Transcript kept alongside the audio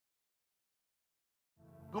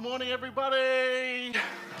Good morning, everybody.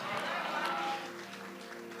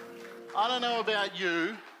 I don't know about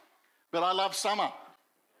you, but I love summer.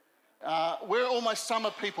 We're almost summer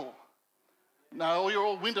people. No, you're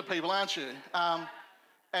all winter people, aren't you?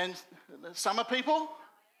 And summer people?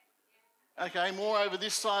 Okay, more over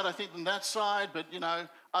this side, I think, than that side. But, you know,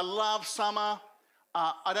 I love summer.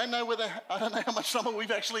 I don't know how much summer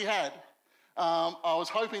we've actually had. I was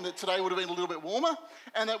hoping that today would have been a little bit warmer,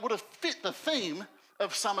 and that would have fit the theme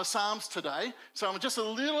of Summer Psalms today. So I'm just a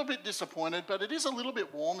little bit disappointed, but it is a little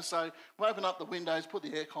bit warm, so we'll open up the windows, put the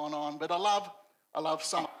aircon on. But I love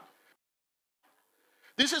summer.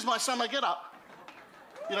 This is my summer get-up.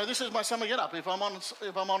 You know, this is my summer get-up. If I'm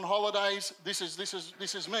on holidays, this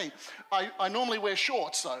is me. I normally wear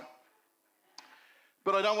shorts though,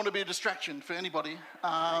 but I don't want to be a distraction for anybody.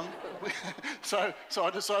 So I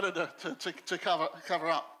decided to cover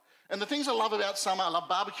up. And the things I love about summer, I love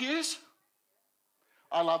barbecues.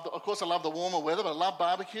 Of course, I love the warmer weather, but I love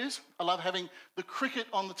barbecues. I love having the cricket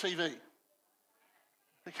on the TV.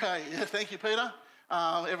 Okay, yeah, thank you, Peter.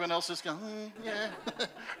 Everyone else is going, yeah.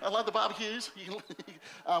 I love the barbecues.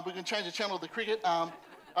 We can change the channel to the cricket. I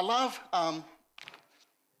love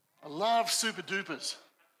super dupers.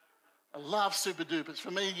 I love super dupers.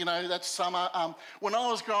 For me, you know, that's summer. When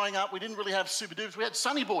I was growing up, we didn't really have super dupers. We had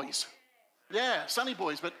Sunny Boys. Yeah, Sunny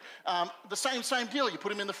Boys, but the same deal. You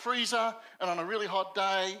put them in the freezer, and on a really hot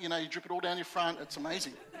day, you know, you drip it all down your front. It's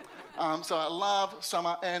amazing. So I love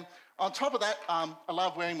summer, and on top of that, I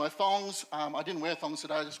love wearing my thongs. I didn't wear thongs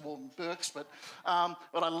today; I just wore Birks. But I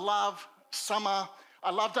love summer.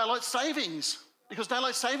 I love daylight savings because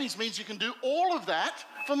daylight savings means you can do all of that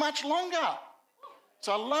for much longer.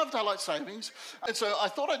 So I love daylight savings. And so I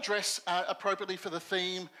thought I'd dress appropriately for the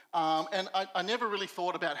theme. And I never really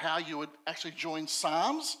thought about how you would actually join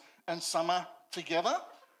Psalms and summer together.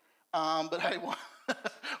 But hey,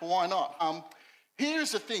 why not?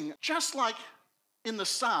 Here's the thing. Just like in the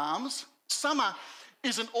Psalms, summer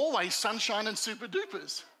isn't always sunshine and super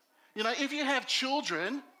dupers. You know, if you have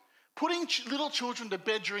children, putting little children to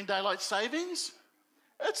bed during daylight savings,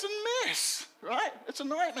 it's a mess, right? It's a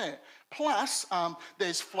nightmare. Plus,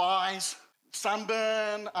 there's flies,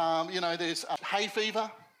 sunburn, there's hay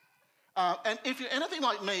fever. And if you're anything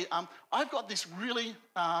like me, I've got this really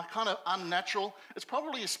kind of unnatural, it's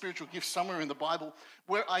probably a spiritual gift somewhere in the Bible,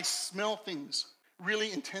 where I smell things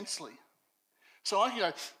really intensely. So I can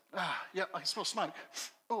go, yeah, I can smell smoke.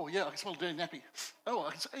 Oh, yeah, I can smell a dirty nappy.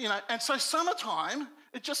 Oh, and so summertime,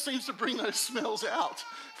 it just seems to bring those smells out.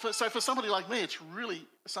 So for somebody like me,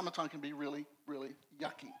 summertime can be really, really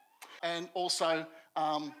yucky. And also,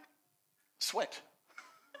 sweat.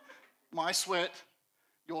 My sweat,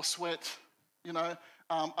 your sweat, you know.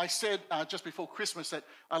 I said just before Christmas that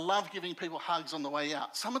I love giving people hugs on the way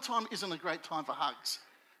out. Summertime isn't a great time for hugs.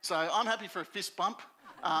 So I'm happy for a fist bump,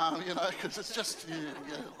 because it's just,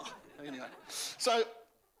 anyway. So,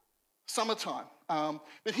 summertime.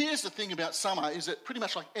 But here's the thing about summer is that pretty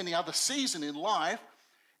much like any other season in life,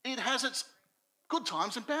 it has its good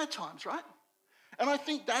times and bad times, right? And I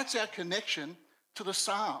think that's our connection to the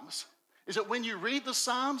Psalms, is that when you read the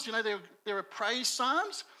Psalms, you know, there are praise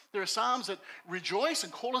Psalms, there are Psalms that rejoice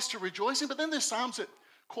and call us to rejoicing, but then there's Psalms that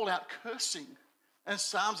call out cursing, and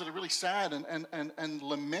Psalms that are really sad and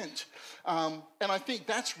lament. And I think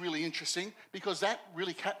that's really interesting because that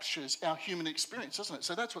really captures our human experience, doesn't it?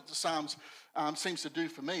 So that's what the Psalms seems to do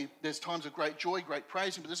for me. There's times of great joy, great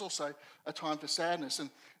praising, but there's also a time for sadness.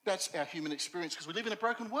 And that's our human experience because we live in a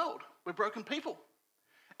broken world. We're broken people.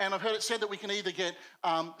 And I've heard it said that we can either get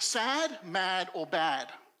sad, mad, or bad.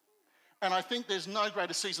 And I think there's no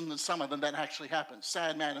greater season than summer than that actually happens.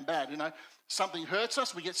 Sad, mad, and bad, you know. Something hurts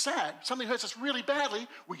us, we get sad. Something hurts us really badly,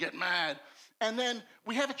 we get mad. And then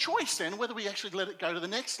we have a choice then whether we actually let it go to the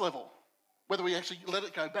next level, whether we actually let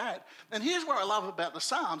it go bad. And here's what I love about the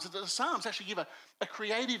Psalms, is that the Psalms actually give a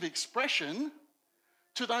creative expression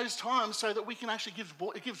to those times so that we can actually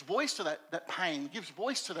it gives voice to that pain, it gives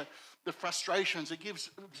voice to the frustrations, it gives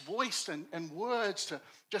voice and words to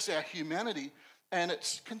just our humanity. And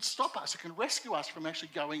it can stop us, it can rescue us from actually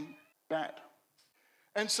going bad.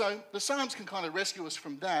 And so the Psalms can kind of rescue us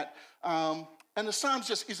from that. And the Psalms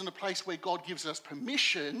just isn't a place where God gives us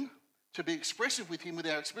permission to be expressive with him with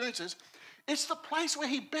our experiences. It's the place where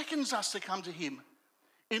he beckons us to come to him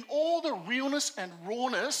in all the realness and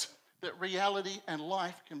rawness that reality and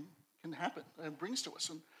life can happen and brings to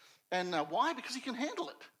us. And why? Because he can handle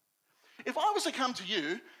it. If I was to come to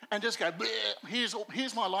you and just go,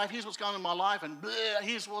 here's my life, here's what's going on in my life, and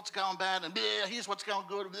here's what's going bad, and here's what's going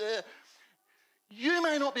good, you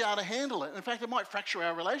may not be able to handle it. In fact, it might fracture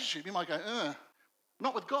our relationship. You might go,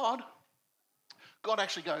 not with God. God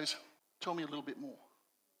actually goes, tell me a little bit more.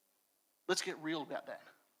 Let's get real about that.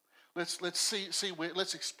 Let's see where.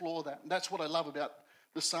 Let's explore that. And that's what I love about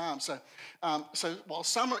the Psalms. So while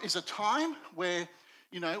summer is a time where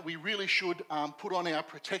we really should put on our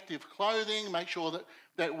protective clothing, make sure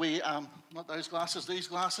that we not those glasses, these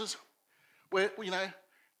glasses, where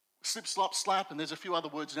slip, slop, slap, and there's a few other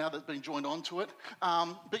words now that have been joined onto it.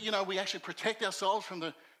 But we actually protect ourselves from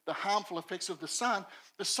the harmful effects of the sun.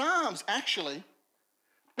 The Psalms actually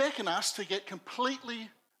beckon us to get completely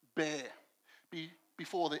bare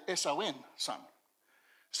before the S-O-N, sun,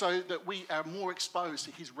 so that we are more exposed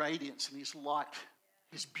to his radiance and his light,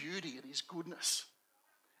 his beauty and his goodness.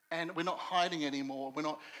 And we're not hiding anymore.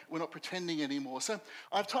 We're not pretending anymore. So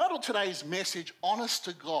I've titled today's message, Honest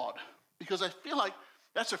to God, because I feel like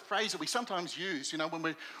that's a phrase that we sometimes use,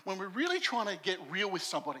 when we're really trying to get real with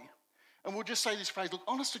somebody. And we'll just say this phrase, look,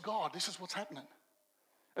 honest to God, this is what's happening.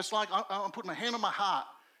 It's like I'm putting my hand on my heart.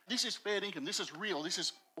 This is fair income. This is real. This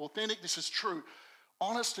is authentic. This is true.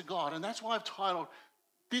 Honest to God. And that's why I've titled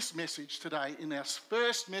this message today in our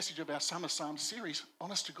first message of our Summer Psalms series,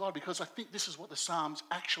 Honest to God, because I think this is what the Psalms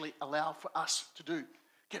actually allow for us to do.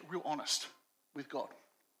 Get real honest with God.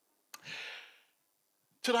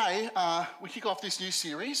 Today, we kick off this new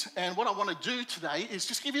series, and what I want to do today is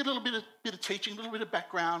just give you a little bit of teaching, a little bit of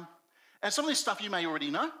background, and some of this stuff you may already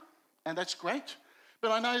know, and that's great.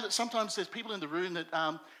 But I know that sometimes there's people in the room that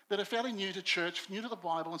are fairly new to church, new to the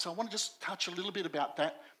Bible, and so I want to just touch a little bit about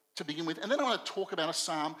that to begin with. And then I want to talk about a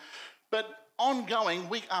psalm. But ongoing,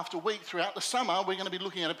 week after week throughout the summer, we're going to be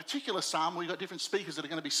looking at a particular psalm. We've got different speakers that are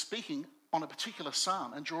going to be speaking on a particular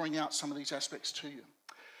psalm and drawing out some of these aspects to you.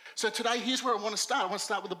 So today, here's where I want to start. I want to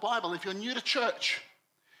start with the Bible. If you're new to church,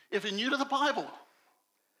 if you're new to the Bible,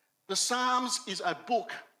 the Psalms is a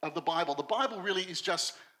book of the Bible. The Bible really is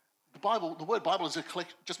just... The Bible, the word Bible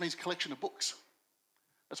just means collection of books.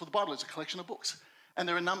 That's what the Bible is, a collection of books. And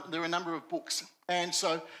there are a number of books. And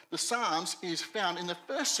so the Psalms is found in the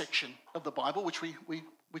first section of the Bible,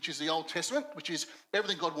 which is the Old Testament, which is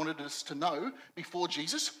everything God wanted us to know before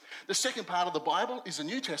Jesus. The second part of the Bible is the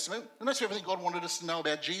New Testament, and that's everything God wanted us to know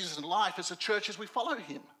about Jesus and life as a church as we follow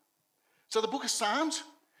him. So the book of Psalms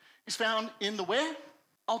is found in the where?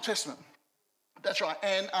 Old Testament. That's right.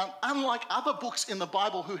 And unlike other books in the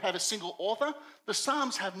Bible who have a single author, the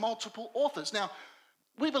Psalms have multiple authors. Now,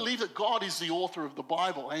 we believe that God is the author of the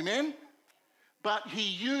Bible, amen? But he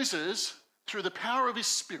uses, through the power of his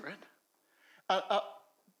Spirit,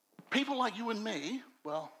 people like you and me,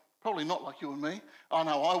 well, probably not like you and me. I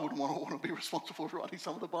know I wouldn't want to be responsible for writing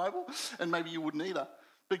some of the Bible, and maybe you wouldn't either.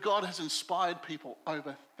 But God has inspired people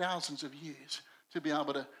over thousands of years to be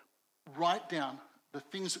able to write down the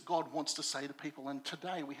things that God wants to say to people. And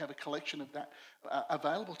today we have a collection of that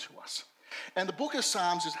available to us. And the book of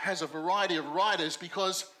Psalms has a variety of writers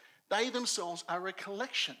because they themselves are a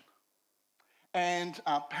collection. And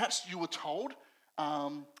perhaps you were told,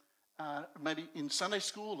 maybe in Sunday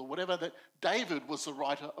school or whatever, that David was the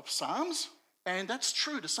writer of Psalms. And that's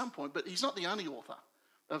true to some point, but he's not the only author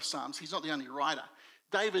of Psalms. He's not the only writer.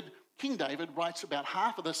 King David writes about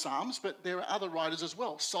half of the Psalms, but there are other writers as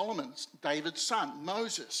well. Solomon, David's son,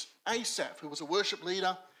 Moses, Asaph, who was a worship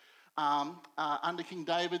leader under King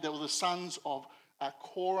David. There were the sons of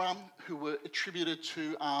Korah, who were attributed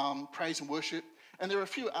to praise and worship. And there are a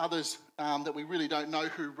few others that we really don't know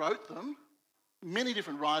who wrote them. Many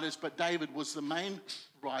different writers, but David was the main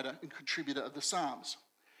writer and contributor of the Psalms.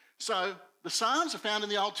 So the Psalms are found in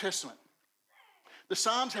the Old Testament. The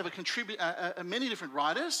Psalms have many different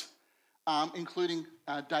writers, including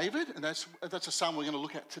David, and that's a psalm we're going to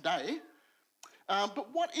look at today. But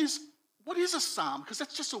what is a psalm? Because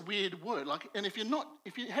that's just a weird word. And if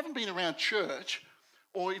you haven't been around church,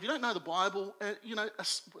 or if you don't know the Bible,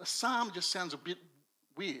 a psalm just sounds a bit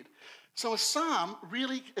weird. So a psalm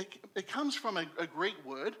really it comes from a Greek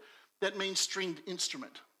word that means stringed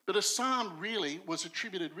instrument. But a psalm really was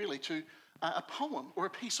attributed to a poem or a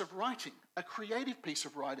piece of writing, a creative piece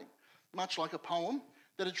of writing, much like a poem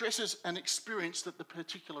that addresses an experience that the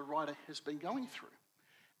particular writer has been going through.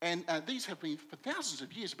 And these have been, for thousands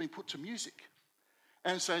of years, been put to music.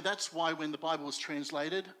 And so that's why when the Bible was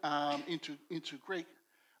translated into Greek,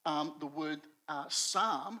 the word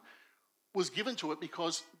psalm was given to it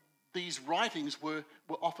because these writings were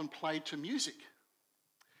often played to music.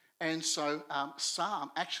 And so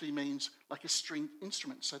psalm actually means like a stringed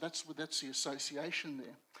instrument. So that's the association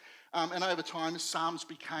there. And over time, psalms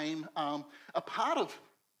became a part of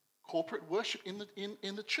corporate worship in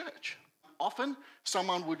the church. Often,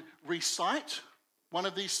 someone would recite one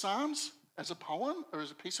of these psalms as a poem or as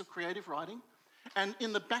a piece of creative writing, and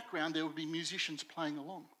in the background, there would be musicians playing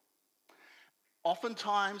along.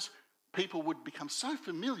 oftentimes people would become so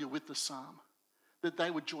familiar with the psalm that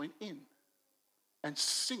they would join in and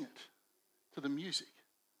sing it to the music.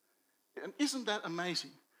 And isn't that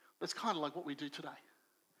amazing? That's kind of like what we do today,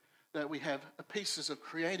 that we have pieces of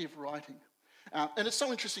creative writing. And it's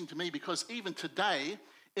so interesting to me because even today,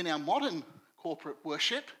 in our modern corporate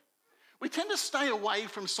worship, we tend to stay away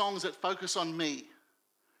from songs that focus on me.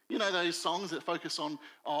 You know, those songs that focus on,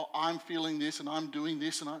 oh, I'm feeling this and I'm doing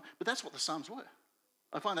this, but that's what the Psalms were.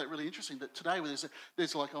 I find that really interesting that today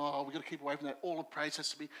there's like, oh, we've got to keep away from that. All of praise has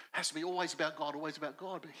to be always about God, always about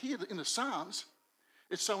God. But here in the Psalms,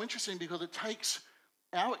 it's so interesting because it takes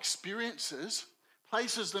our experiences,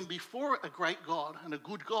 places them before a great God and a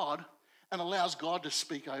good God, and allows God to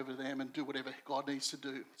speak over them and do whatever God needs to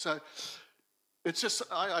do. So it's just,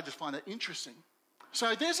 I just find that interesting.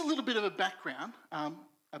 So there's a little bit of a background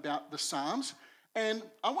about the Psalms, and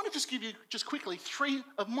I want to just give you just quickly 3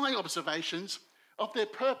 of my observations of their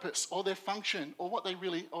purpose or their function or what they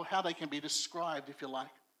really, or how they can be described, if you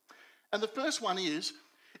like. And the first one is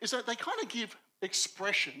that they kind of give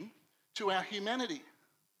expression to our humanity,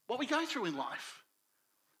 what we go through in life.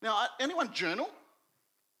 Now, anyone journal?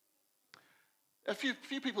 A few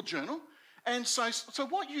people journal. And so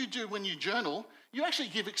what you do when you journal, you actually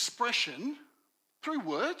give expression through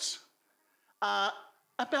words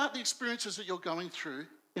about the experiences that you're going through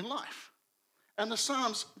in life. And the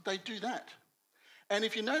Psalms, they do that. And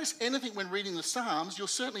if you notice anything when reading the Psalms, you'll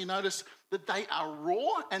certainly notice that they are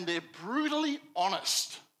raw and they're brutally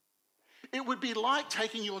honest. It would be like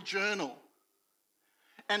taking your journal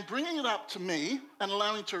and bringing it up to me and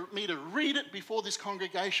allowing me to read it before this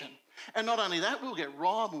congregation. And not only that, we'll get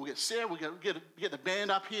Rob and we'll get Sarah, we'll get the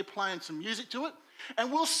band up here playing some music to it, and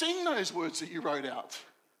we'll sing those words that you wrote out.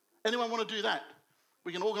 Anyone want to do that?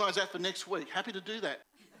 We can organise that for next week. Happy to do that.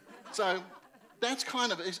 So that's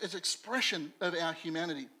kind of an expression of our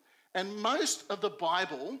humanity. And most of the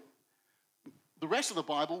Bible, the rest of the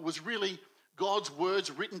Bible, was really God's words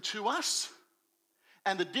written to us.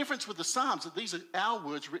 And the difference with the Psalms is that these are our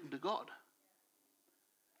words written to God.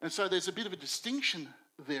 And so there's a bit of a distinction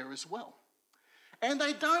there as well. And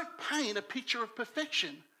they don't paint a picture of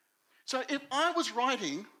perfection. So if I was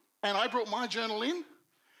writing and I brought my journal in,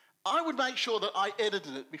 I would make sure that I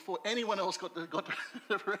edited it before anyone else got to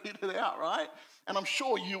read it out, right? And I'm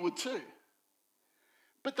sure you would too.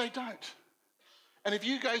 But they don't. And if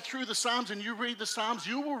you go through the Psalms and you read the Psalms,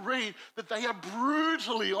 you will read that they are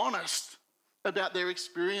brutally honest about their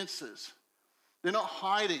experiences. They're not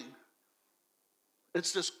hiding.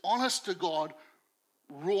 It's just honest to God,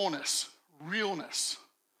 rawness, realness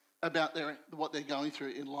about what they're going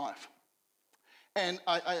through in life. And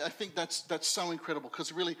I think that's so incredible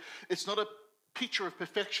because really it's not a picture of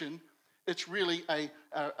perfection. It's really a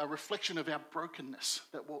reflection of our brokenness.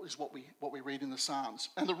 That is what we read in the Psalms.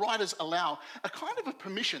 And the writers allow a kind of a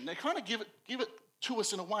permission. They kind of give it to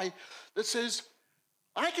us in a way that says,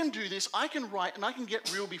 I can do this, I can write, and I can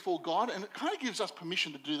get real before God. And it kind of gives us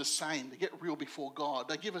permission to do the same, to get real before God.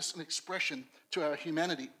 They give us an expression to our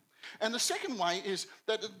humanity. And the second way is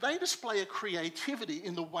that they display a creativity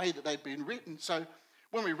in the way that they've been written. So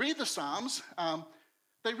when we read the Psalms,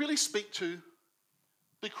 they really speak to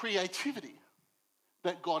the creativity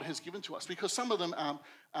that God has given to us, because some of them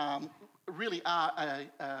really are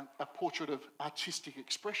a portrait of artistic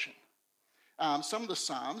expression. Some of the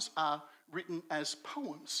Psalms are written as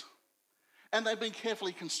poems, and they've been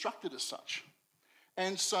carefully constructed as such.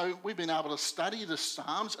 And so we've been able to study the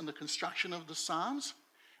Psalms and the construction of the Psalms.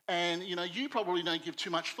 And, you probably don't give too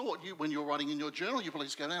much thought. When you're writing in your journal, you probably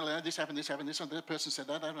just go, this happened, and that person said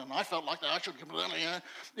that, and I felt like that, I should,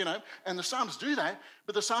 and the Psalms do that.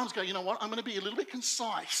 But the Psalms go, you know what, I'm going to be a little bit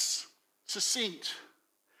concise, succinct,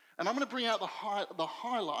 and I'm going to bring out the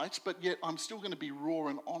highlights, but yet I'm still going to be raw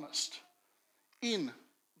and honest in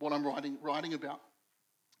what I'm writing about.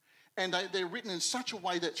 And they're written in such a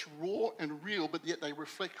way that's raw and real, but yet they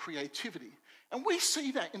reflect creativity. And we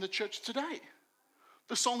see that in the church today.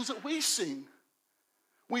 The songs that we sing,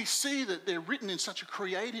 we see that they're written in such a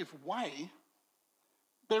creative way.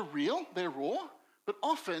 They're real, they're raw, but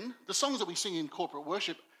often the songs that we sing in corporate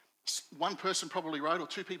worship, one person probably wrote or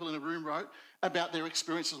 2 people in a room wrote about their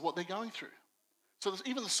experiences, what they're going through. So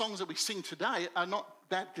even the songs that we sing today are not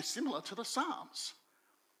that dissimilar to the Psalms.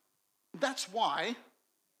 That's why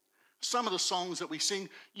some of the songs that we sing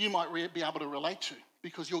you might be able to relate to,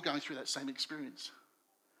 because you're going through that same experience.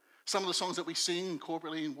 Some of the songs that we sing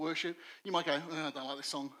corporately in worship, you might go, I don't like this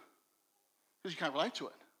song, because you can't relate to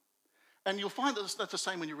it. And you'll find that that's the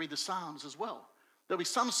same when you read the Psalms as well. There'll be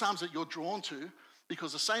some Psalms that you're drawn to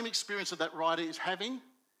because the same experience that writer is having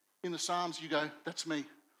in the Psalms, you go, that's me.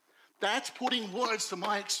 That's putting words to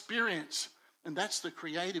my experience. And that's the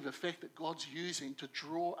creative effect that God's using to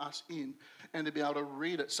draw us in and to be able to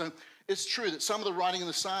read it. So it's true that some of the writing in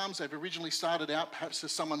the Psalms, they've originally started out perhaps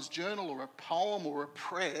as someone's journal or a poem or a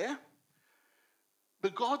prayer.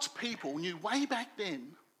 But God's people knew way back then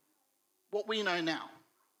what we know now,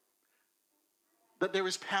 that there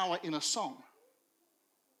is power in a song.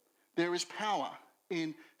 There is power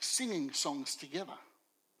in singing songs together.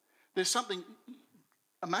 There's something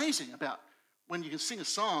amazing about when you can sing a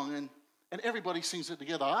song and everybody sings it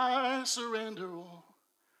together. I surrender all.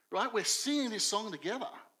 Right? We're singing this song together.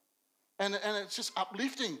 And it's just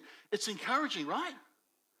uplifting. It's encouraging, right?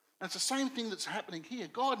 And it's the same thing that's happening here.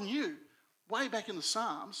 God knew way back in the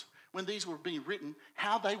Psalms when these were being written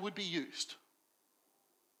how they would be used.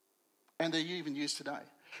 And they're even used today.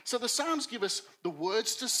 So the Psalms give us the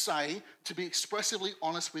words to say to be expressively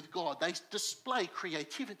honest with God. They display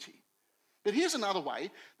creativity. But here's another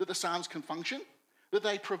way that the Psalms can function, that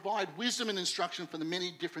they provide wisdom and instruction for the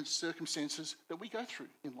many different circumstances that we go through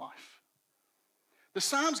in life. The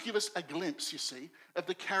Psalms give us a glimpse, you see, of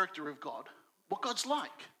the character of God, what God's like,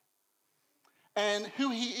 and who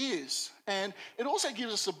he is. And it also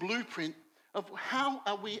gives us a blueprint of how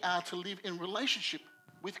we are to live in relationship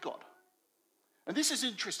with God. And this is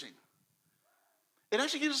interesting. It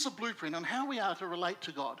actually gives us a blueprint on how we are to relate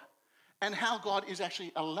to God and how God is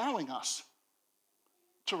actually allowing us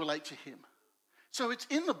to relate to him. So it's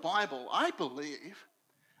in the Bible, I believe,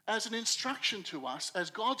 as an instruction to us as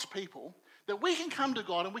God's people that we can come to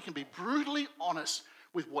God and we can be brutally honest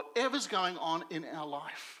with whatever's going on in our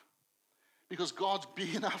life. Because God's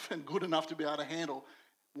big enough and good enough to be able to handle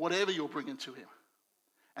whatever you're bringing to him.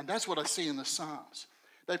 And that's what I see in the Psalms.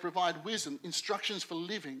 They provide wisdom, instructions for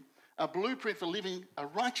living, a blueprint for living a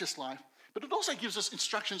righteous life, but it also gives us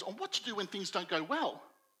instructions on what to do when things don't go well.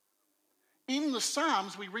 In the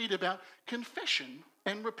Psalms, we read about confession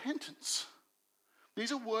and repentance.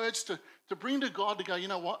 These are words to bring to God to go, you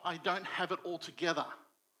know what, I don't have it all together.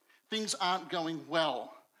 Things aren't going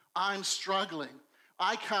well. I'm struggling.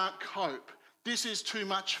 I can't cope. This is too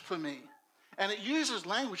much for me. And it uses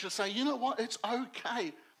language to say, you know what, it's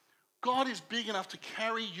okay. God is big enough to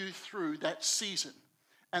carry you through that season.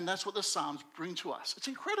 And that's what the Psalms bring to us. It's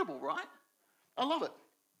incredible, right? I love it.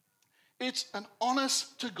 It's an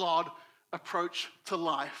honest to God approach to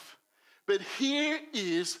life. But here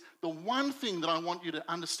is the one thing that I want you to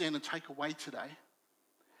understand and take away today,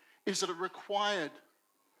 is that it required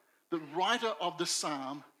the writer of the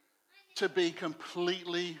Psalm to be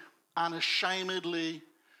completely, unashamedly,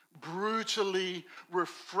 brutally,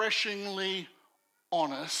 refreshingly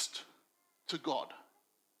honest to God.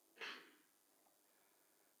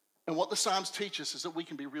 And what the Psalms teach us is that we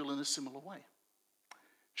can be real in a similar way,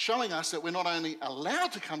 showing us that we're not only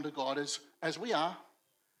allowed to come to God as we are,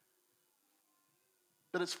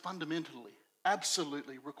 but it's fundamentally,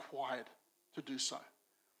 absolutely required to do so.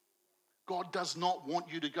 God does not want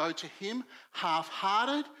you to go to him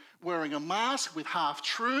half-hearted, wearing a mask with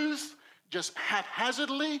half-truth, just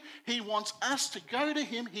haphazardly. He wants us to go to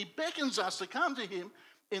him. He beckons us to come to him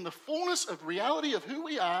in the fullness of reality of who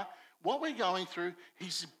we are, what we're going through,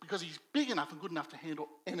 because he's big enough and good enough to handle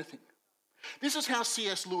anything. This is how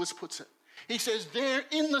C.S. Lewis puts it. He says, there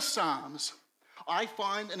in the Psalms, I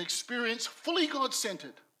find an experience fully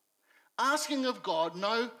God-centered, asking of God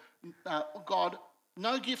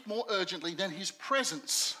no gift more urgently than his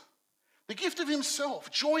presence, the gift of himself,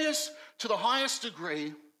 joyous to the highest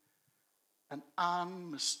degree and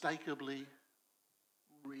unmistakably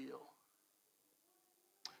real.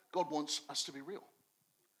 God wants us to be real.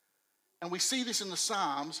 And we see this in the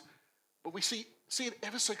Psalms, but we see it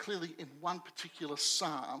ever so clearly in one particular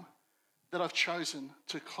psalm that I've chosen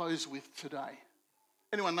to close with today.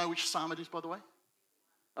 Anyone know which psalm it is, by the way?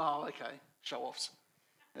 Oh, okay. Show-offs.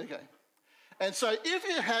 Okay. And so if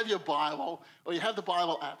you have your Bible or you have the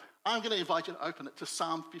Bible app, I'm going to invite you to open it to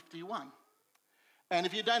Psalm 51. And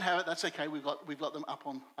if you don't have it, that's okay. We've got them up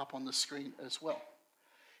on the screen as well.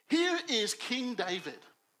 Here is King David,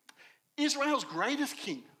 Israel's greatest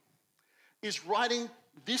king, is writing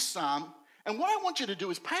this psalm. And what I want you to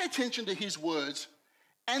do is pay attention to his words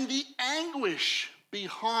and the anguish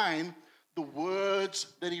behind the words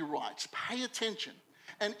that he writes. Pay attention.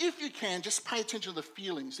 And if you can, just pay attention to the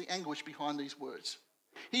feelings, the anguish behind these words.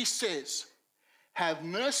 He says, have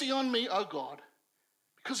mercy on me, O God,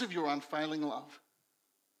 because of your unfailing love.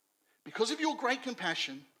 Because of your great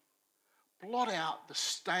compassion, blot out the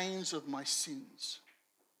stains of my sins.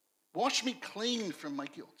 Wash me clean from my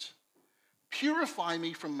guilt. Purify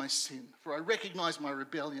me from my sin, for I recognize my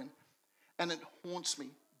rebellion, and it haunts me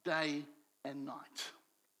day and night.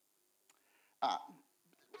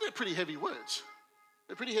 pretty heavy words.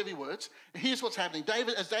 They're pretty heavy words. And here's what's happening.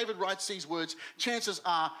 As David writes these words, chances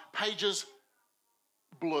are pages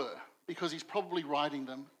blur because he's probably writing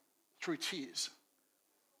them through tears.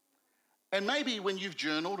 And maybe when you've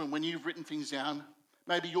journaled and when you've written things down,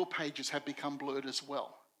 maybe your pages have become blurred as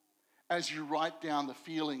well. As you write down the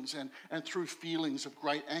feelings and through feelings of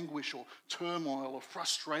great anguish or turmoil or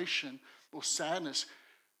frustration or sadness,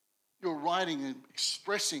 you're writing and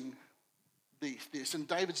expressing this. And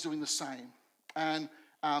David's doing the same. And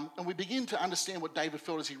we begin to understand what David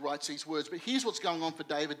felt as he writes these words. But here's what's going on for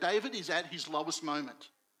David. David is at his lowest moment.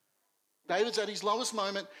 David's at his lowest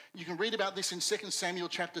moment. You can read about this in 2 Samuel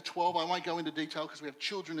chapter 12. I won't go into detail because we have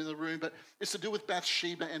children in the room, but it's to do with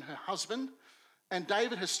Bathsheba and her husband. And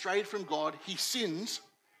David has strayed from God. He sins,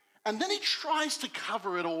 and then he tries to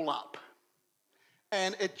cover it all up.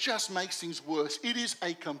 And it just makes things worse. It is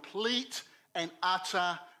a complete and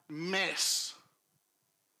utter mess.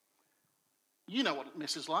 You know what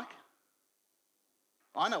mess is like.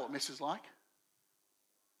 I know what mess is like.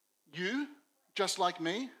 You, just like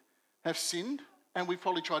me, have sinned, and we've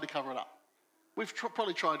probably tried to cover it up. We've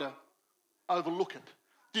probably tried to overlook it,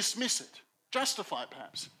 dismiss it, justify it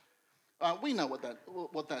perhaps. We know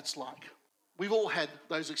what that's like. We've all had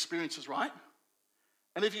those experiences, right?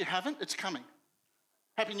 And if you haven't, it's coming.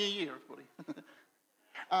 Happy New Year, everybody.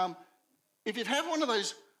 If you've had one of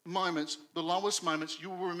those moments, the lowest moments, you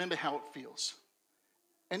will remember how it feels.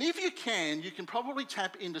 And if you can probably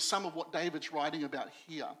tap into some of what David's writing about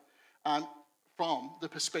here from the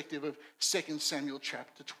perspective of 2 Samuel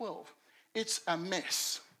chapter 12. It's a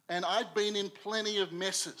mess. And I've been in plenty of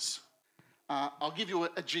messes. I'll give you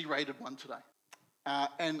a G-rated one today.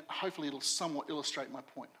 And hopefully it'll somewhat illustrate my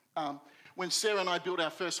point. When Sarah and I built our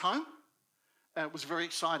first home, it was very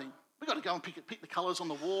exciting. We got to go and pick the colours on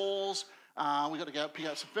the walls. We got to go pick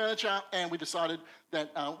out some furniture. And we decided that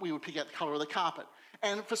we would pick out the colour of the carpet.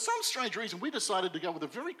 And for some strange reason, we decided to go with a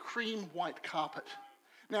very cream white carpet.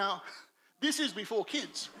 Now, this is before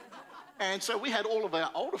kids. And so we had all of our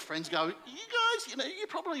older friends go, you guys, you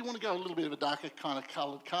probably want to go a little bit of a darker kind of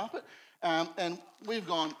coloured carpet. And we've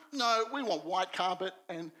gone, no, we want white carpet.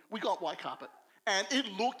 And we got white carpet. And it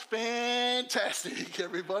looked fantastic,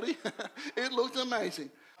 everybody. It looked amazing.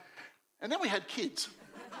 And then we had kids.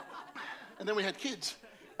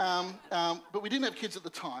 But we didn't have kids at the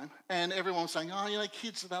time, and everyone was saying,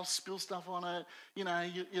 kids, they'll spill stuff on it,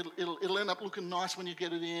 it'll end up looking nice when you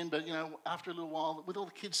get it in, but, after a little while, with all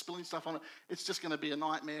the kids spilling stuff on it, it's just going to be a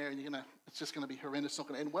nightmare, and, it's just going to be horrendous, it's not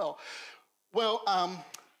going to end well. Well,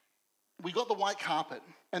 we got the white carpet,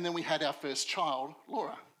 and then we had our first child,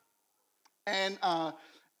 Laura. And I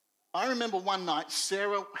remember one night,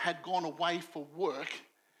 Sarah had gone away for work,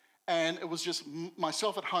 and it was just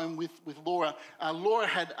myself at home with Laura. Laura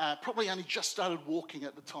had probably only just started walking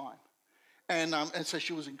at the time. And so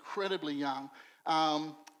she was incredibly young.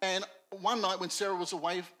 And one night when Sarah was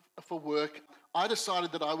away for work, I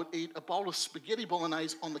decided that I would eat a bowl of spaghetti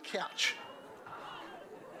bolognese on the couch.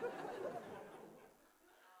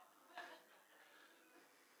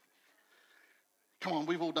 Come on,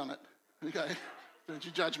 we've all done it. Okay? Don't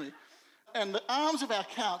you judge me. And the arms of our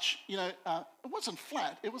couch, it wasn't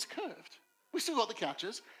flat, it was curved. We still got the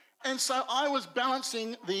couches. And so I was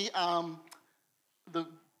balancing the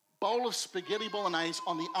bowl of spaghetti bolognese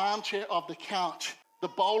on the armchair of the couch. The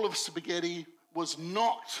bowl of spaghetti was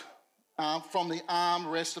knocked from the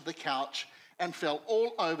armrest of the couch and fell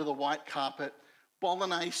all over the white carpet.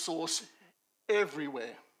 Bolognese sauce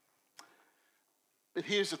everywhere. But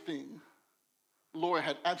here's the thing. Laura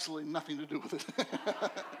had absolutely nothing to do with it.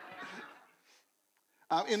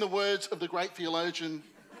 In the words of the great theologian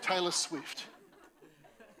Taylor Swift,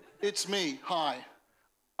 it's me, hi,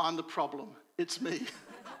 I'm the problem, it's me.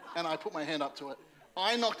 And I put my hand up to it.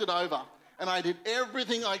 I knocked it over, and I did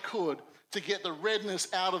everything I could to get the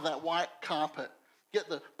redness out of that white carpet, get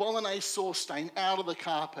the bolognese sauce stain out of the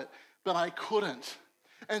carpet, but I couldn't.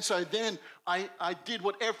 And so then I did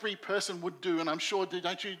what every person would do, and I'm sure,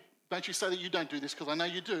 don't you say that you don't do this, because I know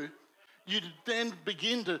you do. You then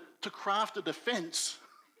begin to craft a defense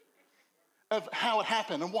of how it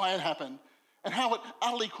happened and why it happened and how it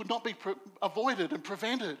utterly could not be avoided and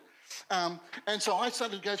prevented. And so I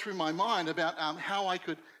started to go through my mind about how I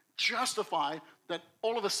could justify that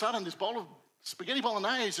all of a sudden this bowl of spaghetti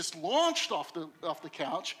bolognese just launched off the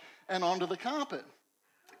couch and onto the carpet.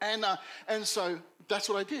 And so that's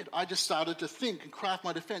what I did. I just started to think and craft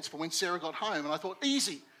my defense for when Sarah got home. And I thought,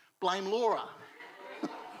 easy, blame Laura.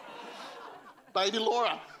 Baby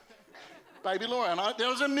Laura. And there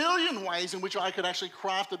was a million ways in which I could actually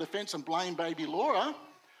craft a defense and blame baby Laura.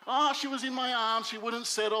 Oh, she was in my arms, she wouldn't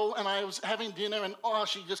settle, and I was having dinner, and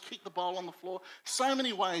she just kicked the bowl on the floor. So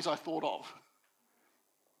many ways I thought of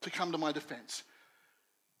to come to my defense.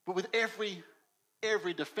 But with every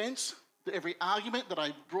defense, every argument that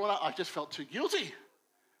I brought up, I just felt too guilty.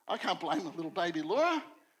 I can't blame the little baby Laura.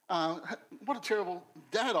 What a terrible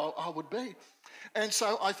dad I would be. And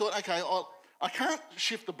so I thought, okay, I can't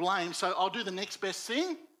shift the blame, so I'll do the next best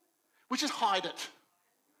thing, which is hide it.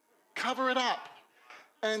 Cover it up.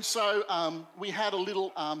 And so we had a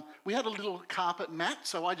little carpet mat,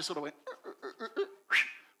 so I just sort of went,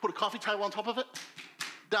 put a coffee table on top of it,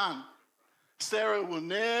 done. Sarah will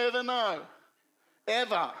never know,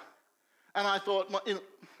 ever. And I thought,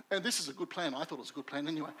 and this is a good plan. I thought it was a good plan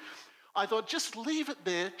anyway. I thought, just leave it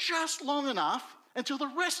there just long enough until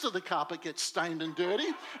the rest of the carpet gets stained and dirty,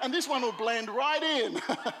 and this one will blend right in,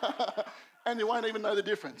 and you won't even know the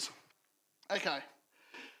difference. Okay,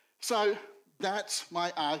 so that's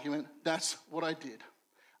my argument. That's what I did.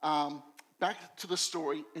 Back to the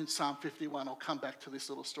story in Psalm 51. I'll come back to this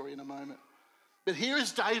little story in a moment. But here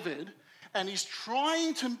is David, and he's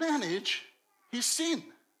trying to manage his sin.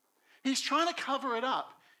 He's trying to cover it up.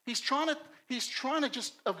 He's trying to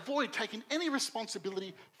just avoid taking any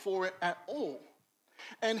responsibility for it at all.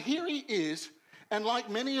 And here he is, and like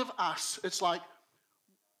many of us, it's like,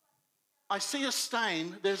 I see a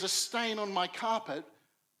stain, there's a stain on my carpet,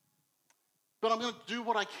 but I'm going to do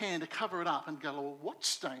what I can to cover it up and go, well, what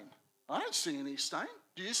stain? I don't see any stain.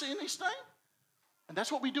 Do you see any stain? And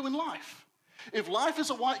that's what we do in life. If life is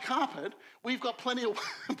a white carpet, we've got plenty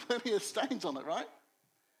of stains on it, right?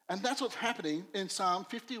 And that's what's happening in Psalm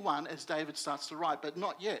 51 as David starts to write, but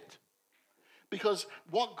not yet. Because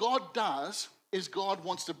what God does is God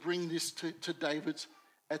wants to bring this to David's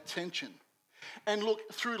attention. And look,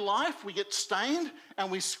 through life we get stained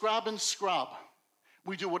and we scrub and scrub.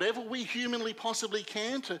 We do whatever we humanly possibly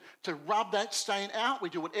can to rub that stain out. We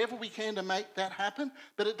do whatever we can to make that happen,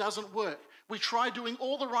 but it doesn't work. We try doing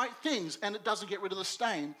all the right things and it doesn't get rid of the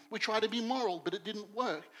stain. We try to be moral, but it didn't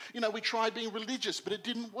work. We tried being religious, but it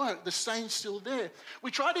didn't work. The stain's still there.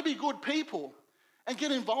 We try to be good people and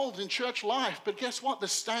get involved in church life, but guess what? The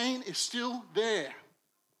stain is still there.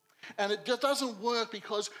 And it just doesn't work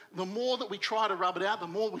because the more that we try to rub it out, the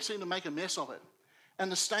more we seem to make a mess of it.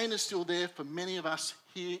 And the stain is still there for many of us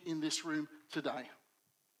here in this room today.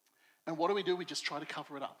 And what do? We just try to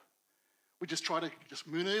cover it up. We just try to just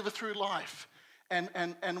maneuver through life. And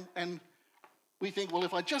we think, well,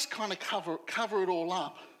 if I just kind of cover it all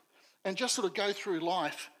up and just sort of go through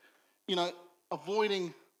life,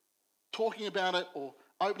 avoiding talking about it or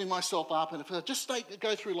opening myself up, and if I just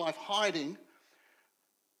go through life hiding,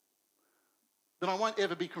 then I won't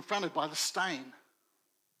ever be confronted by the stain.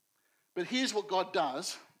 But here's what God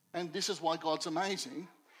does, and this is why God's amazing,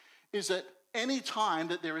 is that any time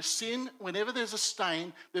that there is sin, whenever there's a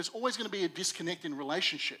stain, there's always going to be a disconnect in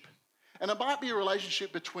relationship. And it might be a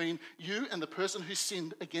relationship between you and the person who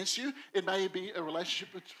sinned against you. It may be a relationship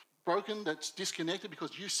that's broken, that's disconnected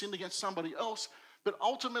because you sinned against somebody else. But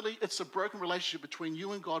ultimately, it's a broken relationship between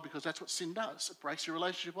you and God because that's what sin does. It breaks your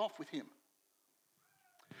relationship off with him.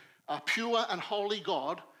 A pure and holy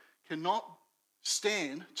God cannot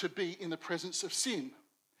stand to be in the presence of sin.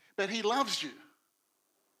 But he loves you.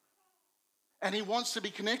 And he wants to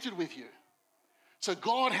be connected with you. So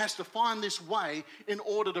God has to find this way in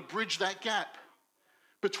order to bridge that gap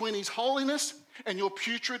between his holiness and your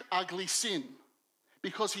putrid, ugly sin.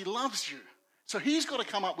 Because he loves you. So he's got to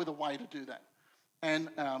come up with a way to do that. And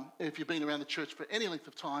if you've been around the church for any length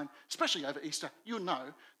of time, especially over Easter, you'll know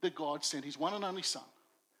that God sent his one and only Son.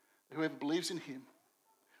 Whoever believes in him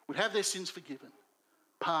would have their sins forgiven,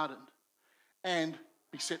 pardoned, and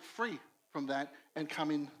be set free from that and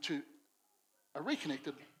come into a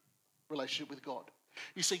reconnected relationship with God.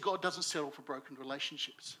 You see, God doesn't settle for broken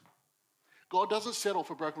relationships. God doesn't settle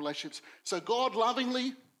for broken relationships. So God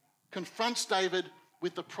lovingly confronts David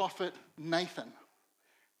with the prophet Nathan.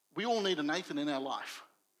 We all need a Nathan in our life.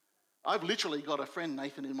 I've literally got a friend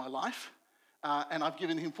Nathan in my life, and I've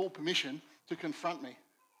given him full permission to confront me.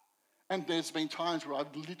 And there's been times where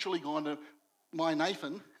I've literally gone to my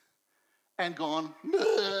Nathan and gone,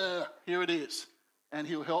 here it is. And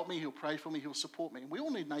he'll help me, he'll pray for me, he'll support me. And we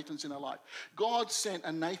all need Nathans in our life. God sent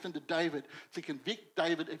a Nathan to David to convict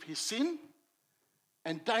David of his sin.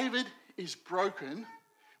 And David is broken,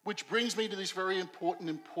 which brings me to this very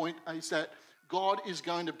important point, is that God is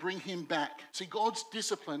going to bring him back. See, God's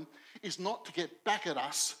discipline is not to get back at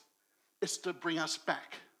us, it's to bring us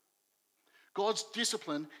back. God's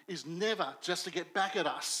discipline is never just to get back at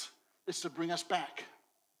us, it's to bring us back.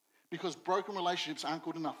 Because broken relationships aren't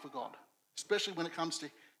good enough for God, especially when it comes to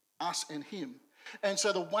us and him. And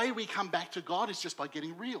so the way we come back to God is just by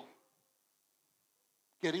getting real.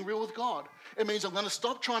 Getting real with God. It means I'm going to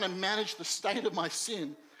stop trying to manage the state of my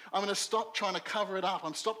sin. I'm going to stop trying to cover it up.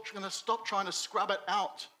 I'm going to stop trying to scrub it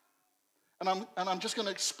out. And I'm just going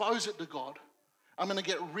to expose it to God. I'm going to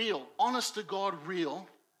get real, honest to God, real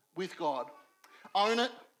with God. Own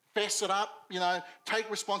it, fess it up, take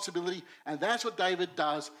responsibility. And that's what David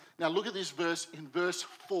does. Now look at this verse in verse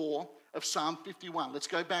 4 of Psalm 51. Let's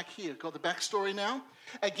go back here. Got the backstory now?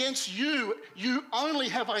 Against you only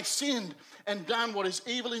have I sinned and done what is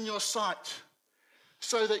evil in your sight,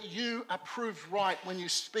 so that you are proved right when you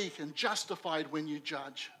speak and justified when you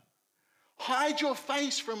judge. Hide your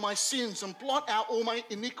face from my sins and blot out all my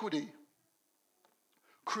iniquity.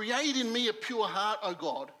 Create in me a pure heart, O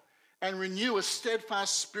God, and renew a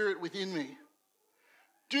steadfast spirit within me.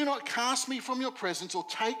 Do not cast me from your presence or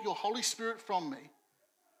take your Holy Spirit from me,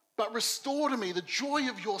 but restore to me the joy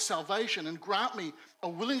of your salvation and grant me a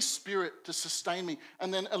willing spirit to sustain me.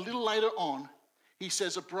 And then a little later on, he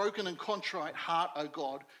says, a broken and contrite heart, O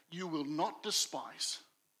God, you will not despise.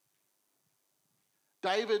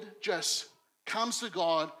 David just comes to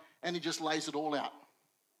God and he just lays it all out.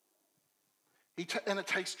 And it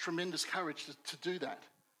takes tremendous courage to do that.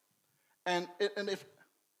 And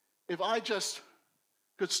if I just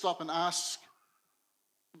could stop and ask,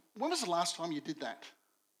 when was the last time you did that?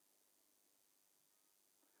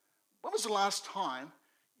 When was the last time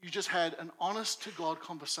you just had an honest to God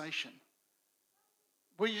conversation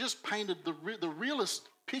where you just painted the realest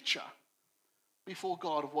picture before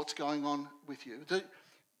God of what's going on with you?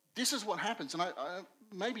 This is what happens, and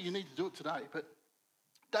maybe you need to do it today, but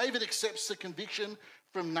David accepts the conviction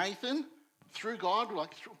from Nathan through God,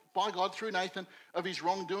 by God through Nathan, of his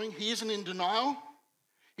wrongdoing. He isn't in denial.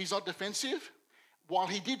 He's not defensive. While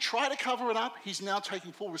he did try to cover it up, he's now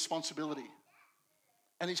taking full responsibility.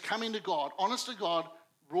 And he's coming to God, honest to God,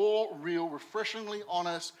 raw, real, refreshingly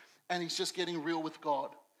honest, and he's just getting real with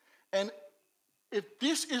God. And if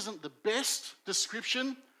this isn't the best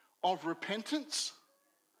description of repentance,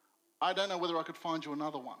 I don't know whether I could find you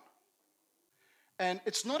another one. And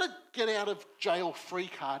it's not a get out of jail free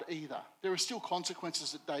card either. There are still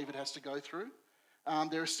consequences that David has to go through.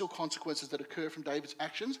 There are still consequences that occur from David's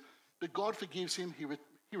actions, but God forgives him.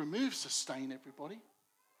 He removes the stain, everybody.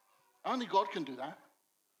 Only God can do that.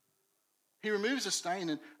 He removes the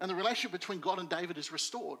stain, and the relationship between God and David is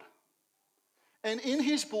restored. And in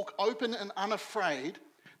his book, Open and Unafraid,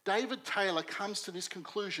 David Taylor comes to this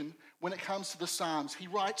conclusion when it comes to the Psalms. He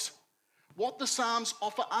writes, what the Psalms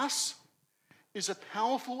offer us is a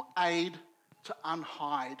powerful aid to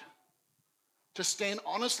unhide, to stand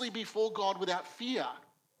honestly before God without fear,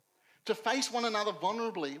 to face one another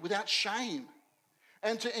vulnerably without shame,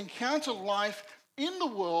 and to encounter life in the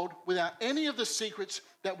world without any of the secrets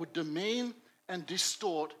that would demean and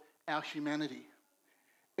distort our humanity.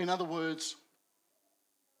 In other words,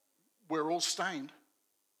 we're all stained.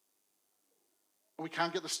 We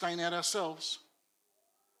can't get the stain out ourselves.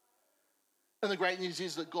 And the great news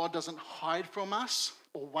is that God doesn't hide from us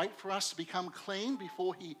or wait for us to become clean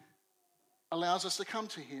before he allows us to come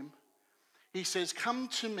to him. He says, come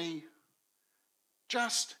to me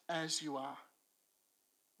just as you are,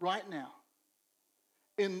 right now,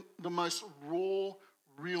 in the most raw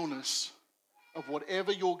realness of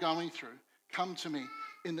whatever you're going through. Come to me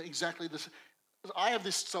in exactly this. I have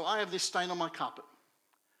this stain on my carpet,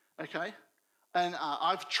 okay? And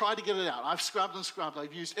I've tried to get it out. I've scrubbed and scrubbed.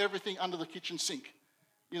 I've used everything under the kitchen sink.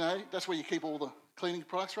 That's where you keep all the cleaning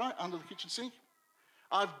products, right? Under the kitchen sink.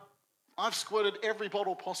 I've squirted every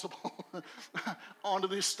bottle possible onto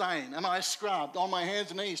this stain. And I scrubbed on my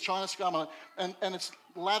hands and knees trying to scrub it. And it's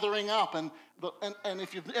lathering up. And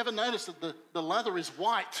if you've ever noticed that the lather is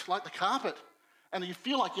white, like the carpet, and you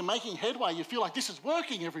feel like you're making headway, you feel like this is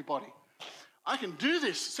working, everybody. I can do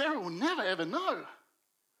this. Sarah will never, ever know.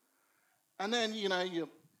 And then, you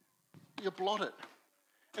blot it.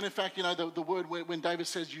 And in fact, the word when David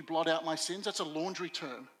says, you blot out my sins, that's a laundry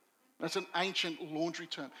term. That's an ancient laundry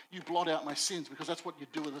term. You blot out my sins because that's what you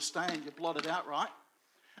do with a stain. You blot it out, right?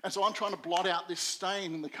 And so I'm trying to blot out this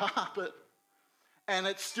stain in the carpet, and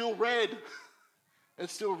it's still red.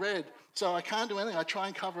 It's still red. So I can't do anything. I try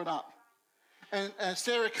and cover it up. And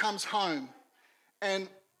Sarah comes home, and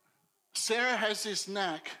Sarah has this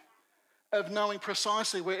knack of knowing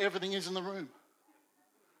precisely where everything is in the room.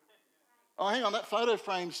 Oh, hang on, that photo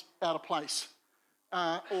frame's out of place.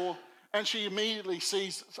 And she immediately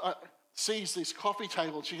sees this coffee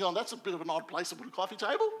table. She's gone, that's a bit of an odd place to put a coffee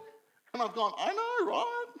table. And I've gone, I know,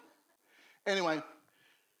 right? Anyway,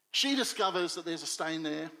 she discovers that there's a stain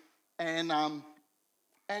there, and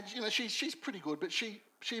she's pretty good, but she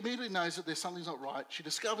she immediately knows that there's something's not right. She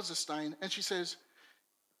discovers a stain and she says,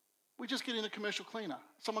 we just get in a commercial cleaner,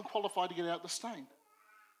 someone qualified to get out the stain.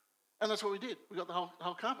 And that's what we did. We got the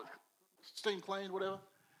whole carpet steam cleaned, whatever.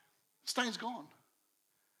 Stain's gone.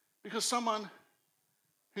 Because someone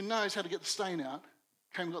who knows how to get the stain out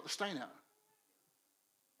came and got the stain out.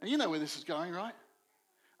 And you know where this is going, right?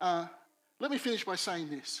 Let me finish by saying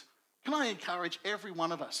this. Can I encourage every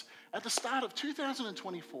one of us at the start of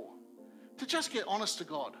 2024 to just get honest to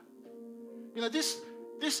God? You know, this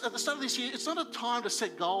at the start of this year, it's not a time to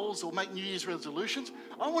set goals or make New Year's resolutions.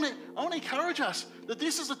 I want to encourage us that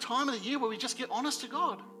this is a time of the year where we just get honest to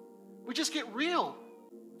God. We just get real.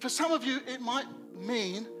 For some of you, it might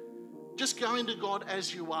mean just going to God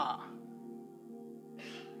as you are.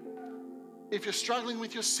 If you're struggling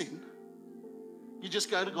with your sin, you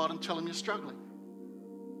just go to God and tell him you're struggling.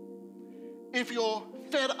 If you're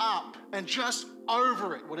fed up and just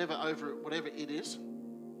over it, whatever it is,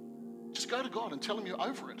 just go to God and tell him you're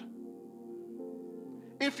over it.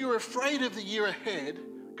 If you're afraid of the year ahead,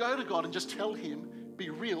 go to God and just tell him, be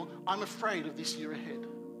real, I'm afraid of this year ahead.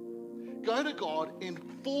 Go to God in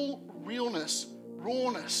full realness,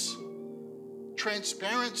 rawness,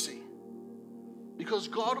 transparency, because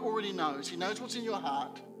God already knows. He knows what's in your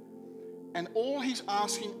heart. And all he's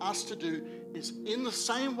asking us to do is, in the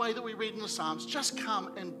same way that we read in the Psalms, just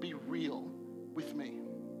come and be real with me.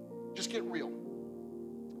 Just get real.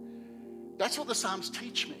 That's what the Psalms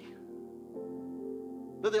teach me.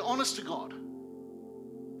 That they're honest to God.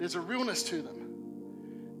 There's a realness to them.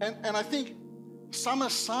 And I think some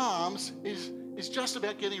of Psalms is just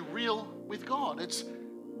about getting real with God. It's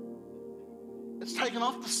taken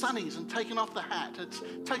off the sunnies and taken off the hat. It's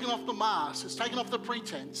taken off the mask. It's taken off the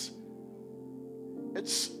pretense.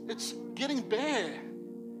 It's getting bare.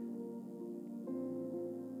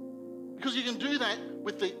 Because you can do that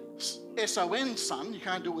with the S-O-N son. You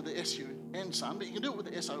can't do it with the S-U-N son, but you can do it with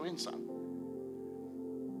the S-O-N son.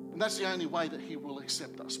 And that's the only way that he will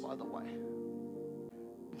accept us, by the way.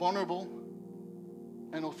 Vulnerable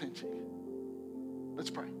and authentic. Let's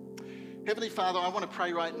pray. Heavenly Father, I want to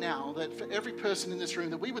pray right now that for every person in this room,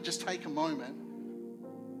 that we would just take a moment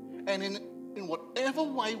and in whatever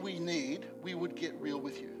way we need, we would get real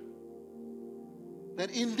with you.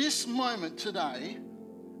 That in this moment today,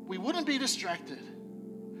 we wouldn't be distracted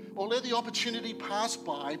or let the opportunity pass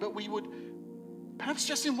by, but we would, perhaps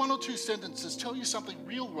just in one or two sentences, tell you something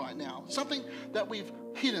real right now, something that we've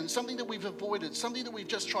hidden, something that we've avoided, something that we've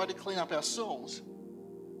just tried to clean up ourselves.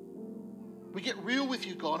 We get real with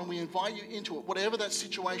you, God, and we invite you into it, whatever that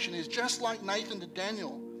situation is. Just like Nathan to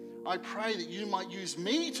Daniel, I pray that you might use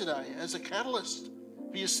me today as a catalyst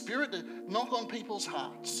for your Spirit to knock on people's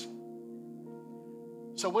hearts.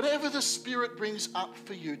 So whatever the Spirit brings up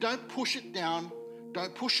for you, don't push it down,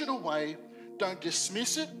 don't push it away, don't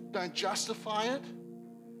dismiss it, don't justify it,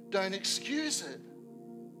 don't excuse it.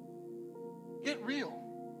 Get real.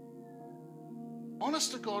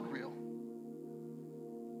 Honest to God real.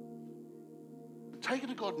 Take it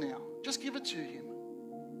to God now. Just give it to him.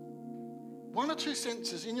 One or two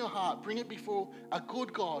sentences in your heart, bring it before a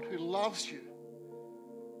good God who loves you.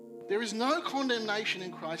 There is no condemnation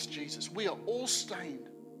in Christ Jesus. We are all stained.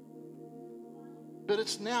 But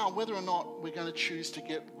it's now whether or not we're going to choose to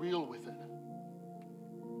get real with it.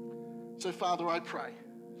 So, Father, I pray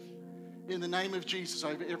in the name of Jesus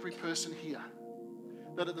over every person here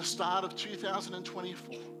that at the start of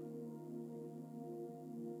 2024,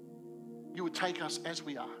 you would take us as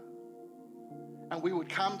we are and we would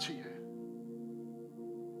come to you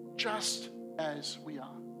just as we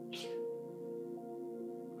are.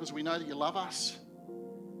 Because we know that you love us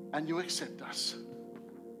and you accept us.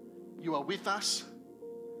 You are with us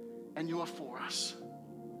and you are for us.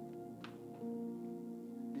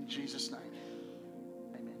 In Jesus' name,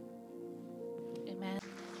 amen. Amen.